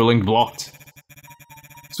 Hyperlink blocked.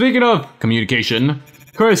 Speaking of communication,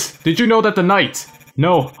 Chris, did you know that the night...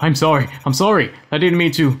 No, I'm sorry. I didn't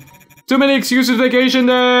mean to. Too many excuses, vacation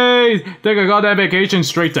days! Take a goddamn vacation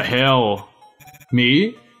straight to hell.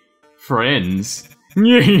 Me? Friends?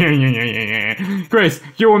 Chris,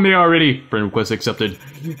 you and me already. Friend request accepted.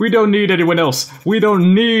 We don't need anyone else. We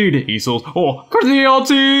don't need easels or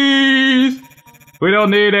cruelties. We don't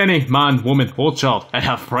need any man, woman, or child at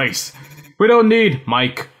half price. We don't need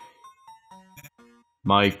Mike.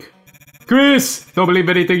 Chris! Don't believe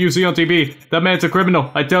anything you see on TV. That man's a criminal,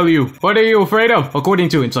 I tell you. What are you afraid of? According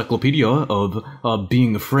to Encyclopedia of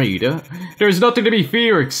Being Afraid, there's nothing to be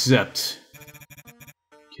feared except...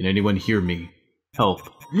 Can anyone hear me? Help.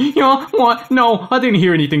 Yeah, what? No, I didn't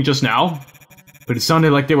hear anything just now. But it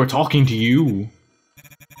sounded like they were talking to you.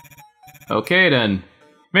 Okay then.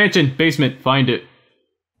 Mansion, basement, find it.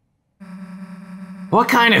 What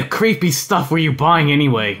kind of creepy stuff were you buying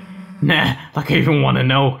anyway? Nah, like I even want to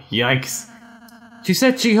know. Yikes. She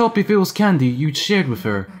said she hoped if it was candy you'd shared with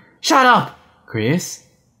her. Shut up! Chris?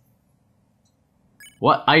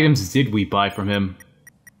 What items did we buy from him?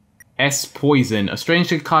 S poison. A strange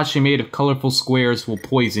concoction made of colorful squares will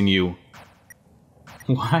poison you.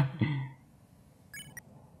 What?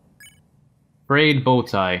 Braid bow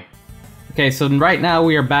tie. Okay, so right now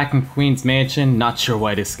we are back in Queen's Mansion. Not sure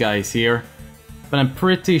why this guy is here. But I'm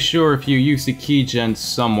pretty sure if you use the Keygen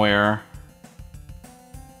somewhere...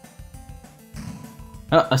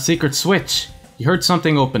 A secret switch! You heard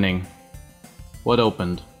something opening. What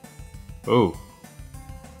opened? Oh.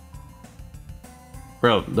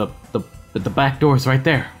 Bro, the back door's right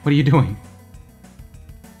there. What are you doing?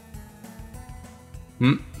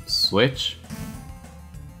 Switch?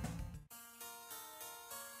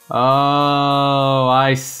 Oh,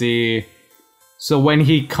 I see. So when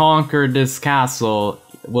he conquered this castle,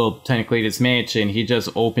 well, technically this mansion, he just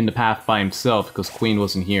opened the path by himself because Queen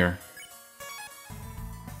wasn't here.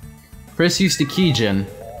 Chris used the keygen.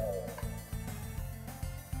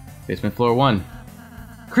 Basement floor 1.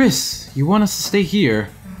 Chris, you want us to stay here?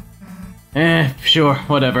 Sure,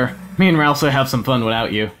 whatever. Me and Ralph will have some fun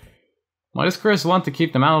without you. Why does Chris want to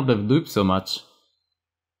keep them out of the loop so much?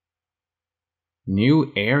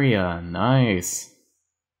 New area, nice.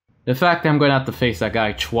 The fact that I'm gonna have to face that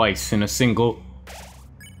guy twice in a single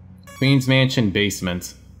Queen's Mansion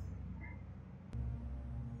basement.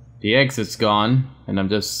 The exit's gone, and I'm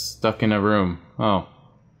just stuck in a room. Oh.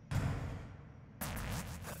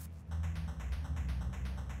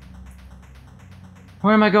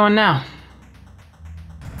 Where am I going now?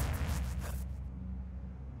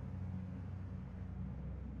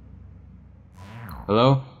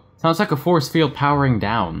 Hello? Sounds like a force field powering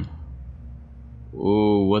down.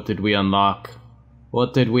 Ooh, what did we unlock?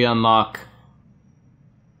 What did we unlock?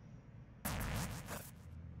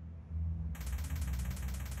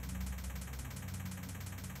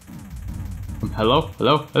 Hello?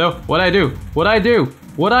 Hello? Hello? What'd I do? What'd I do?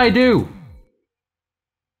 What'd I do?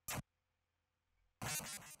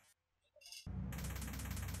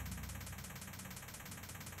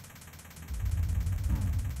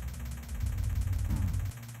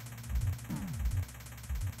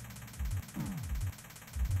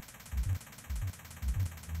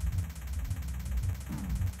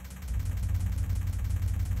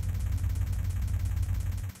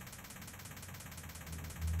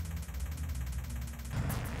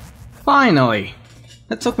 Finally!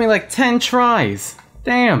 That took me like 10 tries.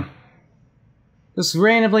 Damn. This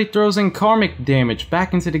randomly throws in karmic damage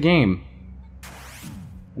back into the game.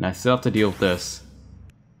 And I still have to deal with this.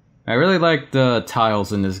 I really like the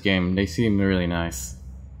tiles in this game. They seem really nice.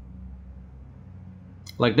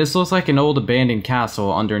 Like, this looks like an old abandoned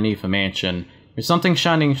castle underneath a mansion. There's something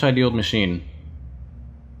shining inside the old machine.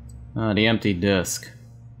 The empty disc.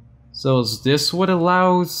 So is this what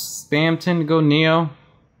allows Spamton to go Neo?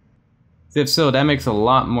 If so, that makes a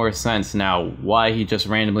lot more sense now, why he just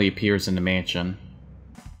randomly appears in the mansion.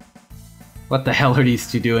 What the hell are these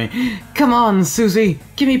two doing? Come on, Susie!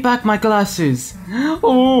 Give me back my glasses!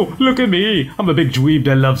 Oh, look at me! I'm a big dweeb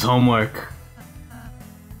that loves homework.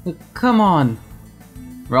 Come on.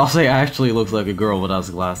 Ralph actually looks like a girl without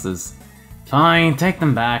his glasses. Fine, take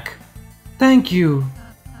them back. Thank you.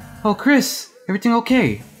 Oh, Chris, everything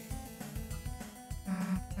okay?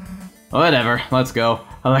 Whatever, let's go.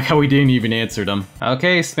 I like how we didn't even answer them.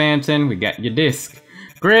 Okay, Spamton, we got your disc.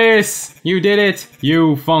 Chris, you did it,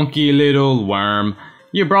 you funky little worm.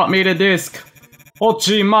 You brought me the disc.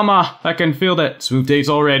 Ochi mama, I can feel that smooth taste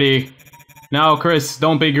already. Now, Chris,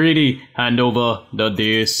 don't be greedy. Hand over the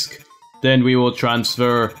disc. Then we will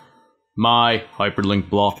transfer my hyperlink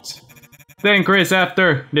blocked. Then, Chris,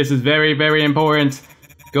 after. This is very, very important.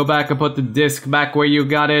 Go back and put the disc back where you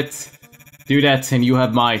got it. Do that and you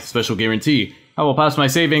have my special guarantee. I will pass my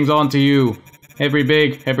savings on to you. Every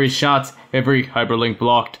big, every shot, every hyperlink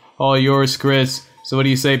blocked. All yours, Chris. So what do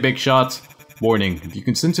you say, big shot? Warning, if you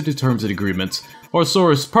consent to the terms of the agreement, our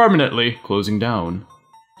source permanently closing down.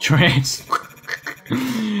 Trans.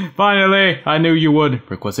 Finally, I knew you would.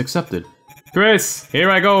 Request accepted. Chris, here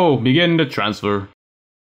I go. Begin the transfer.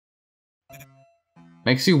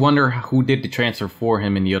 Makes you wonder who did the transfer for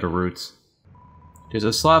him in the other routes. There's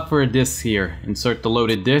a slot for a disc here. Insert the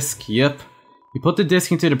loaded disc. Yep. You put the disc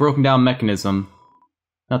into the broken down mechanism.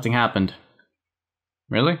 Nothing happened.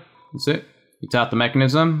 Really? That's it? You tapped the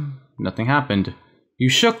mechanism? Nothing happened. You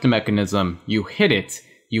shook the mechanism. You hit it.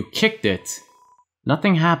 You kicked it.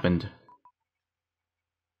 Nothing happened.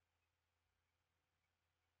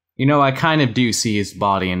 You know, I kind of do see his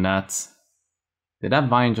body in that. Did that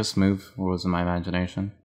vine just move, or was it my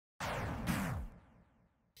imagination?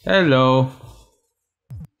 Hello.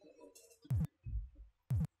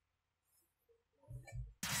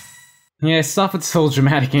 Yeah, stop with this whole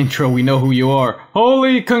dramatic intro, we know who you are.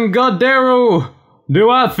 Holy Congadero!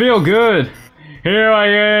 Do I feel good? Here I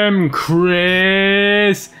am,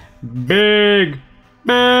 Chris! Big,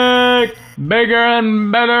 big, bigger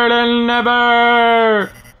and better than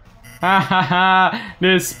ever! Ha ha ha!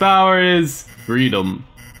 This power is freedom.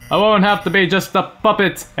 I won't have to be just a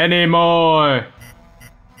puppet anymore!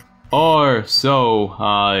 Or so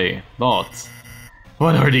I thought.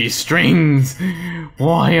 What are these strings?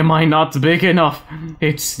 Why am I not big enough?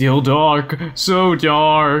 It's still dark. So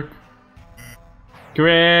dark.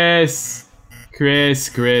 Chris. Chris.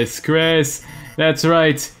 That's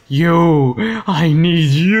right. You. I need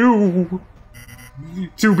you.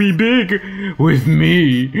 To be big with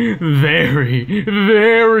me. Very,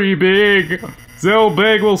 very big. So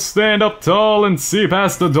big we'll stand up tall and see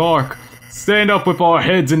past the dark. Stand up with our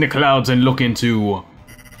heads in the clouds and look into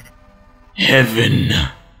heaven.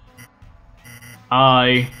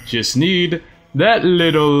 I just need that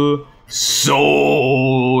little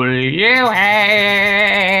soul you have.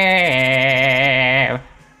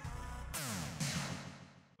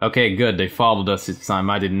 Okay, good. They followed us this time.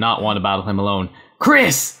 I did not want to battle him alone.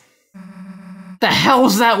 Chris! The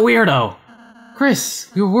hell's that weirdo? Chris,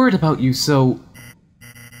 we were worried about you, so...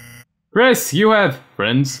 Chris, you have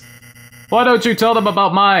friends. Why don't you tell them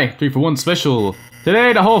about my 3-for-1 special?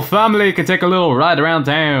 Today the whole family can take a little ride around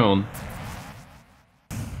town.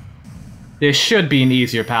 This should be an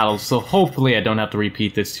easier battle, so hopefully I don't have to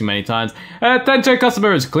repeat this too many times. Attention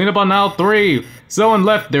customers, clean up on aisle 3. Someone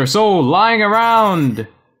left their soul lying around.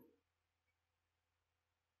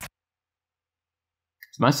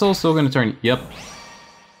 Is my soul still gonna turn? Yep.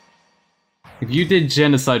 If you did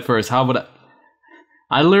genocide first, how would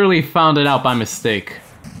I literally found it out by mistake.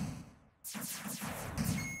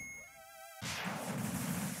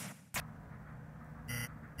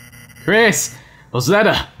 Chris, was that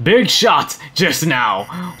a big shot just now?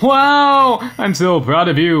 Wow, I'm so proud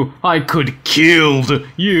of you. I could killed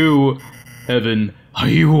you. Heaven, are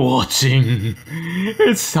you watching?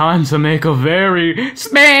 It's time to make a very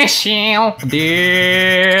special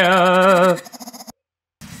deal.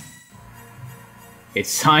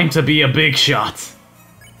 It's time to be a big shot.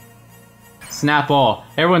 Snap all.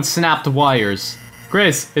 Everyone snap the wires.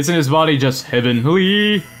 Chris, isn't his body just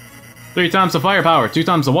heavenly? 3 times the firepower, 2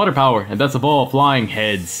 times the water power, and that's a ball of flying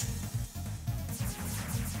heads.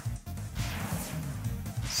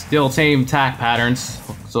 Still same attack patterns,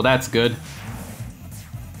 so that's good.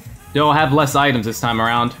 They'll have less items this time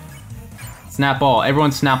around. Snap all.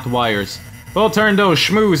 Everyone snap the wires. We'll turn those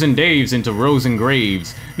schmoos and Daves into rows and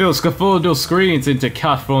graves. Those scaffoldal screens into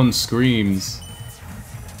Catphone screams.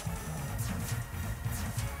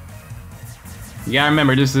 You gotta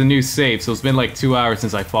remember, this is a new save, so it's been like 2 hours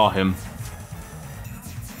since I fought him.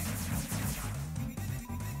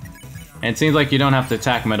 And it seems like you don't have to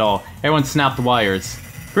attack him at all. Everyone snap the wires.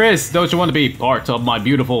 Chris, don't you want to be part of my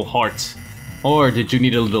beautiful heart? Or did you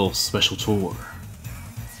need a little special tour?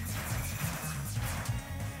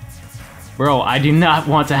 Bro, I do not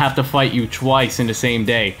want to have to fight you twice in the same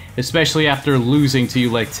day. Especially after losing to you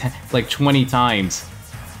like 20 times.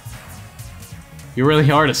 You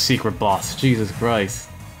really are the secret boss, Jesus Christ.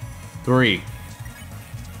 3.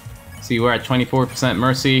 See, we're at 24%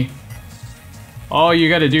 mercy. All you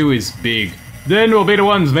gotta do is big. Then we'll be the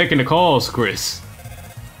ones making the calls, Chris.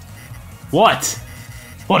 What?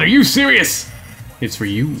 What, are you serious? It's for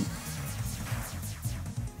you.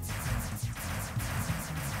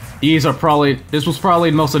 This was probably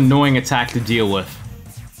the most annoying attack to deal with.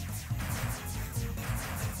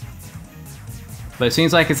 But it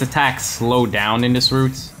seems like its attacks slow down in this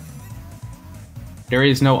route. There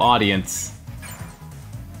is no audience.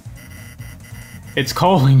 It's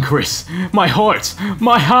calling, Chris. My heart!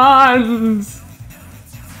 My hands!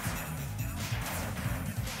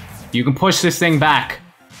 You can push this thing back.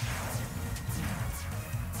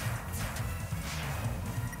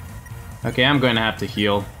 Okay, I'm going to have to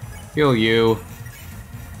heal. Heal you.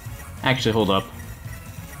 Actually, hold up.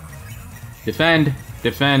 Defend.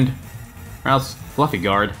 Defend. Or else, Fluffy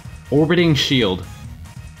Guard. Orbiting Shield.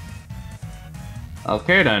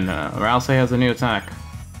 Okay then, Rouse has a new attack.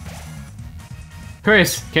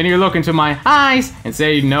 Chris, can you look into my eyes and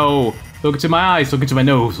say no? Look into my eyes, look into my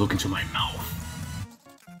nose, look into my mouth.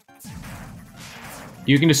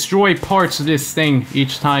 You can destroy parts of this thing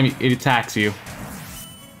each time it attacks you.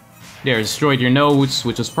 There, destroyed your nose,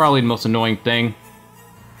 which is probably the most annoying thing.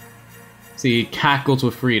 See, cackles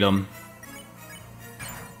with freedom.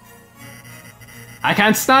 I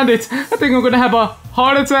can't stand it! I think I'm gonna have a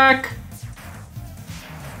heart attack!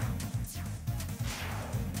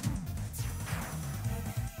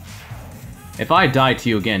 If I die to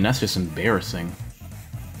you again, that's just embarrassing.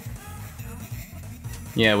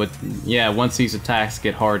 Yeah, once these attacks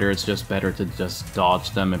get harder, it's just better to just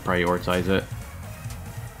dodge them and prioritize it.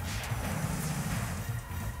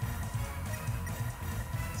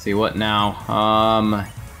 See, what now?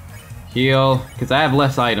 Heal, because I have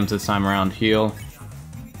less items this time around. Heal.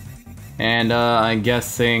 And, I'm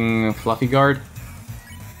guessing Fluffy Guard?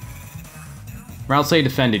 Or I'll say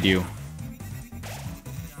defended you.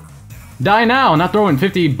 Die now, not throwing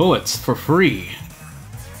 50 bullets for free.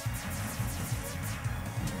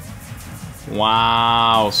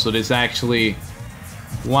 Wow, so this actually...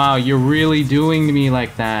 Wow, you're really doing to me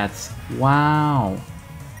like that. Wow.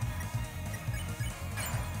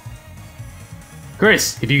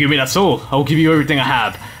 Chris, if you give me that soul, I'll give you everything I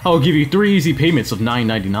have. I'll give you 3 easy payments of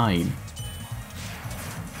 $9.99.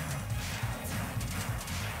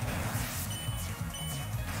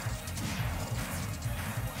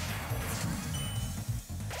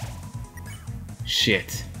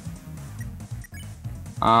 Shit.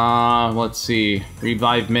 Let's see.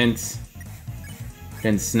 Revive Mint.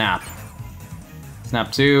 Then Snap.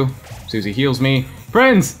 Snap 2. Susie heals me.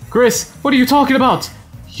 Friends! Chris, what are you talking about?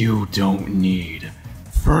 You don't need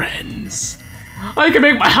friends. I can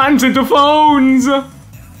make my hands into phones!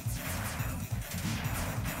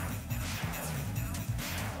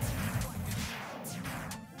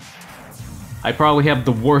 I probably have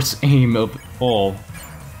the worst aim of all.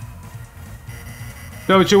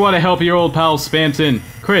 Don't you want to help your old pal Spamton?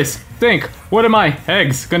 Chris, think, what are my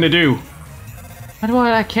eggs gonna do? Why do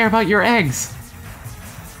I care about your eggs?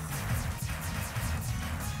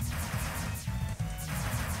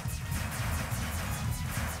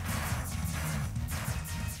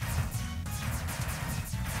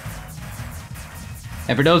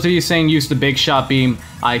 And for those of you saying use the big shot beam,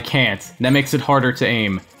 I can't. That makes it harder to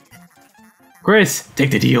aim. Chris,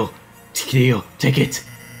 take the deal. Take the deal. Take it.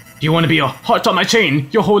 Do you want to be a heart on my chain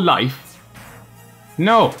your whole life?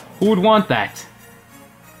 No, who would want that?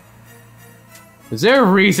 Is there a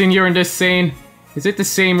reason you're in this scene? Is it the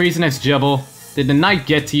same reason as Jubble? Did the night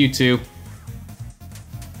get to you too?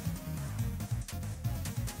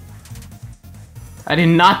 I did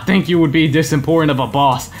not think you would be this important of a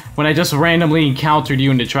boss when I just randomly encountered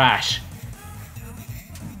you in the trash.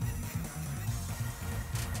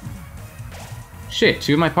 Shit,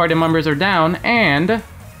 2 of my party members are down, and...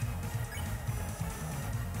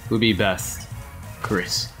 Who'd be best?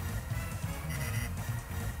 Chris.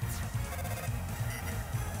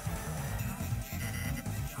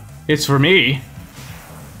 It's for me.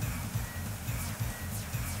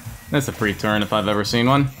 That's a free turn if I've ever seen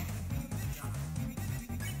one.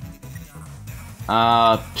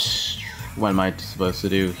 What am I supposed to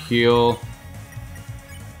do? Heal.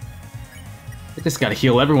 I just gotta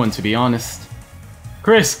heal everyone, to be honest.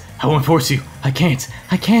 Chris, I won't force you. I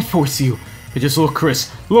can't force you. But just look,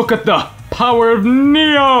 Chris. Look at the power of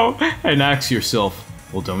Neo! And ask yourself,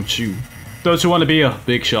 well, don't you? Don't you want to be a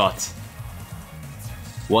big shot?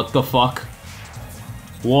 What the fuck?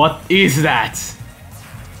 What is that?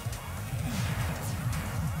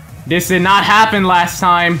 This did not happen last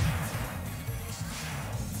time.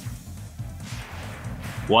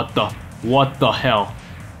 What the hell?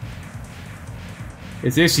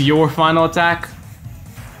 Is this your final attack?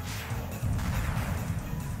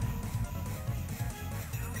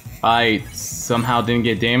 I somehow didn't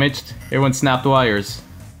get damaged. Everyone snapped wires.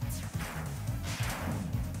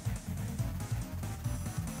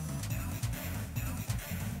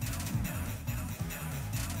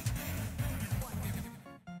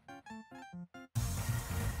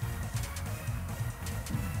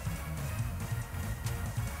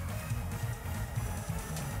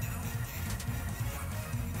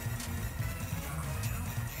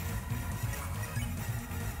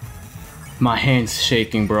 My hand's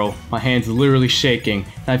shaking, bro. My hand's literally shaking.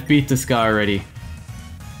 I've beat this guy already.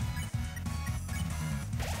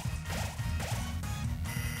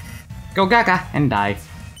 Go gaga and die.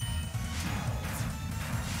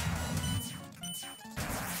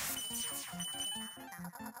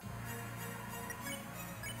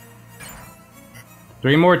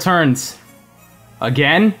 Three more turns.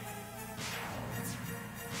 Again?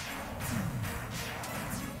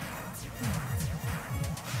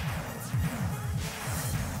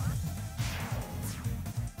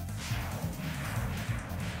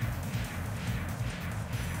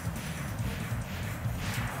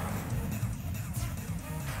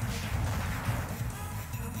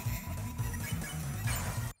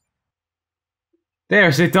 There,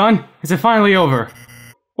 is it done? Is it finally over?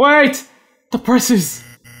 Wait! The presses!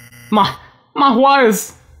 My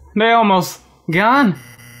wires! They're almost gone!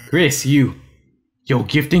 Chris, you're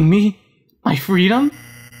gifting me my freedom?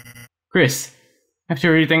 Chris, after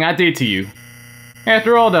everything I did to you,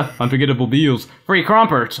 after all the unforgettable deals, free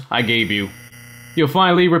crumpets I gave you, you'll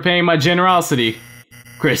finally repay my generosity.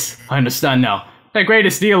 Chris, I understand now. The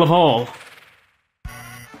greatest deal of all.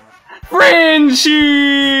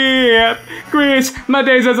 Friendship! Chris, my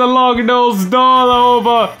days as a long-nosed doll are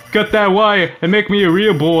over. Cut that wire and make me a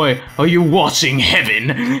real boy. Are you watching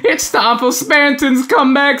heaven? It's time for Spamton's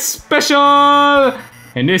comeback special!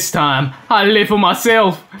 And this time, I live for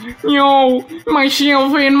myself. Yo, my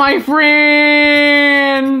shelf and my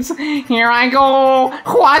friends. Here I go.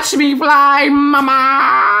 Watch me fly,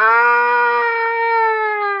 mama.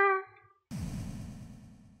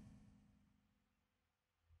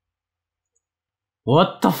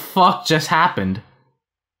 What the fuck just happened?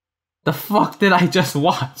 The fuck did I just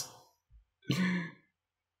watch?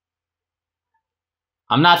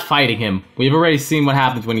 I'm not fighting him. We've already seen what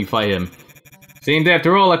happens when you fight him. Seems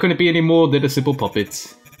after all, I couldn't be any more than a simple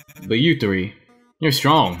puppet. But you three, you're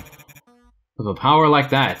strong. With a power like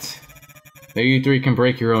that, maybe you three can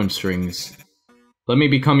break your own strings. Let me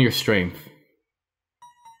become your strength.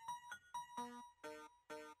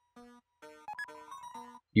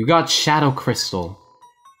 You got Shadow Crystal.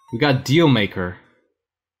 You got Deal Maker.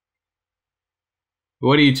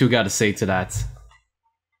 What do you two got to say to that?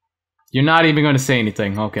 You're not even going to say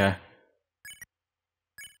anything, okay.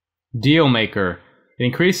 Deal Maker. It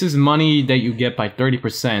increases money that you get by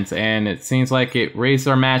 30%, and it seems like it raises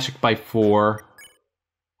our magic by 4.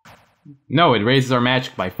 No, it raises our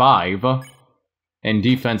magic by 5. And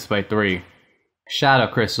defense by 3. Shadow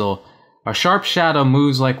Crystal. A sharp shadow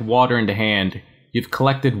moves like water in the hand. You've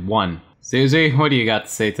collected 1. Susie, what do you got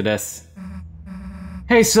to say to this?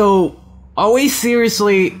 Hey, so, are we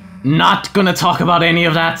seriously not gonna talk about any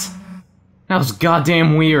of that? That was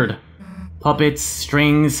goddamn weird. Puppets,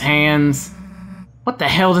 strings, hands. What the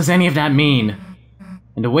hell does any of that mean?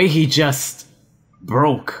 And the way he just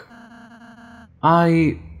broke.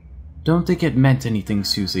 I don't think it meant anything,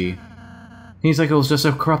 Susie. Seems like it was just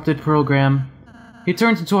a corrupted program. He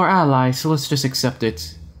turned into our ally, so let's just accept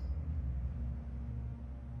it.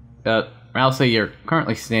 I'll say you're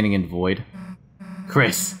currently standing in void.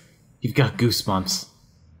 Chris, you've got goosebumps.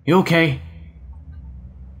 You okay?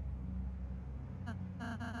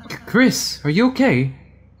 Chris, are you okay?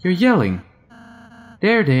 You're yelling.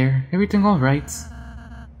 There, everything alright?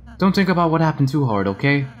 Don't think about what happened too hard,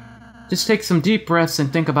 okay? Just take some deep breaths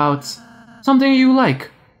and think about something you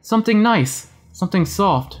like. Something nice. Something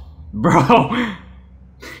soft. Bro!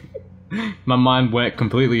 My mind went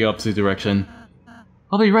completely opposite direction.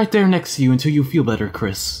 I'll be right there next to you until you feel better,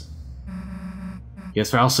 Chris.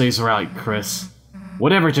 Yes, I'll say it's right, Chris.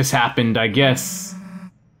 Whatever just happened, I guess.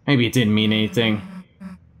 Maybe it didn't mean anything.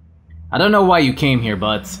 I don't know why you came here,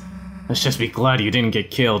 but let's just be glad you didn't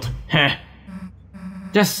get killed. Heh.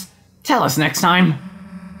 Just tell us next time.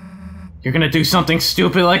 You're gonna do something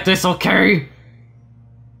stupid like this, okay?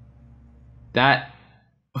 That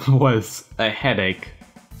was a headache.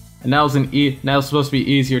 And that was supposed to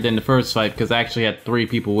be easier than the first fight because I actually had 3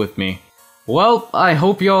 people with me. Well, I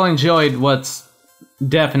hope you all enjoyed what's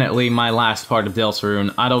definitely my last part of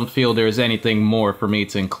Deltarune. I don't feel there's anything more for me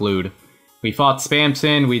to include. We fought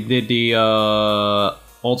Spamton, we did the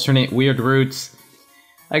alternate weird routes.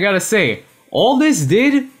 I gotta say, all this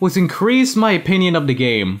did was increase my opinion of the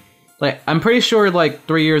game. Like, I'm pretty sure like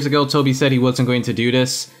 3 years ago Toby said he wasn't going to do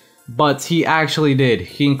this, but he actually did.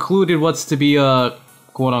 He included what's to be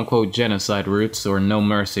quote-unquote genocide routes, or no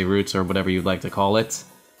mercy routes, or whatever you'd like to call it.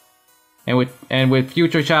 And with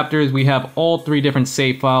future chapters, we have all 3 different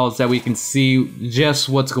save files that we can see just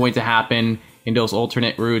what's going to happen in those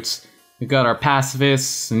alternate routes. We've got our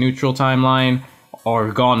pacifist, neutral timeline,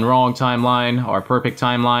 our gone wrong timeline, our perfect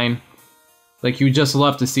timeline. Like, you just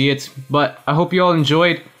love to see it, but I hope you all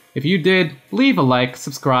enjoyed. If you did, leave a like,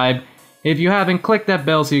 subscribe. If you haven't, click that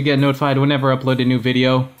bell so you get notified whenever I upload a new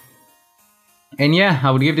video. And yeah,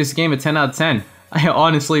 I would give this game a 10 out of 10. I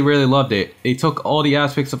honestly really loved it. They took all the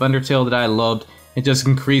aspects of Undertale that I loved and just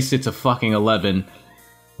increased it to fucking 11.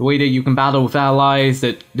 The way that you can battle with allies,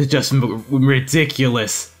 the just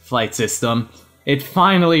ridiculous fight system. It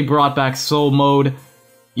finally brought back soul mode.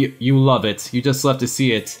 You love it. You just love to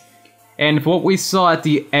see it. And if what we saw at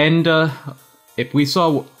the end, if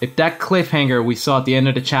that cliffhanger we saw at the end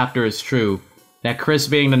of the chapter is true, that Chris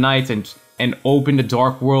being the knight and open the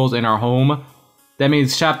dark world in our home, that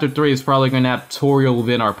means Chapter 3 is probably going to have Toriel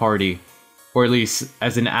within our party. Or at least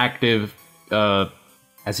as an active,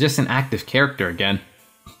 as just an active character again.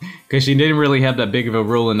 Because she didn't really have that big of a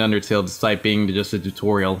role in Undertale despite being just a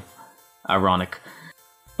tutorial. Ironic.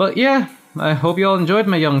 But yeah, I hope you all enjoyed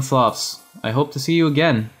my young sloths. I hope to see you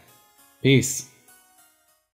again. Peace.